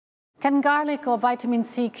Can garlic or vitamin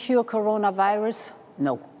C cure coronavirus?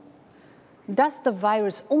 No. Does the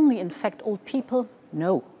virus only infect old people?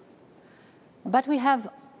 No. But we have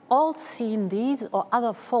all seen these or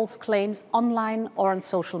other false claims online or on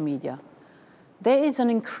social media. There is an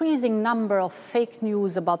increasing number of fake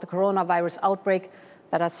news about the coronavirus outbreak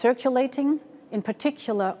that are circulating, in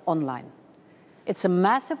particular online. It's a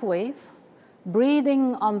massive wave,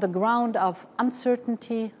 breathing on the ground of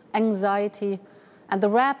uncertainty, anxiety, and the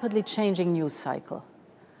rapidly changing news cycle.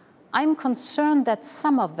 I'm concerned that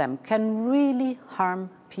some of them can really harm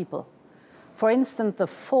people. For instance, the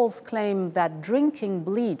false claim that drinking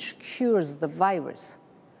bleach cures the virus.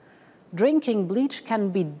 Drinking bleach can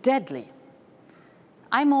be deadly.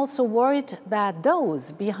 I'm also worried that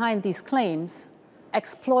those behind these claims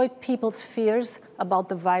exploit people's fears about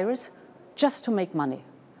the virus just to make money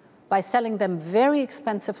by selling them very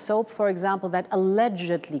expensive soap, for example, that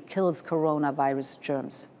allegedly kills coronavirus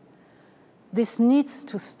germs. This needs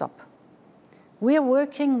to stop. We are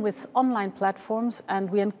working with online platforms and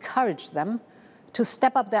we encourage them to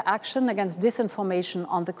step up their action against disinformation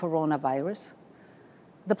on the coronavirus.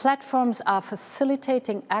 The platforms are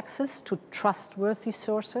facilitating access to trustworthy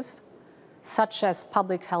sources, such as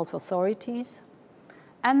public health authorities,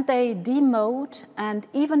 and they demote and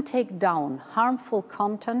even take down harmful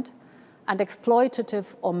content and exploitative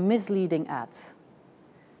or misleading ads.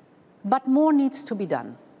 But more needs to be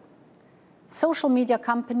done. Social media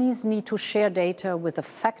companies need to share data with the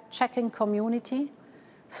fact-checking community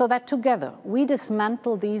so that together we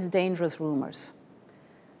dismantle these dangerous rumors.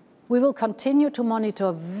 We will continue to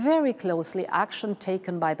monitor very closely action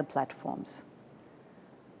taken by the platforms.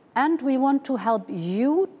 And we want to help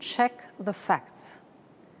you check the facts.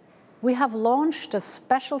 We have launched a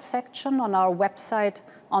special section on our website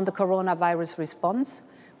on the coronavirus response,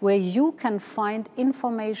 where you can find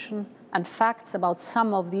information and facts about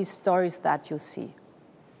some of these stories that you see.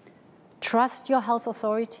 Trust your health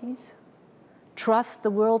authorities. Trust the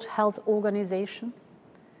World Health Organization.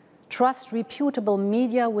 Trust reputable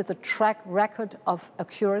media with a track record of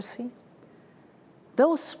accuracy.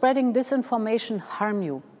 Those spreading disinformation harm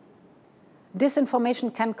you.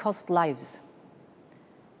 Disinformation can cost lives.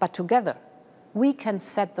 But together, we can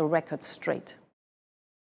set the record straight.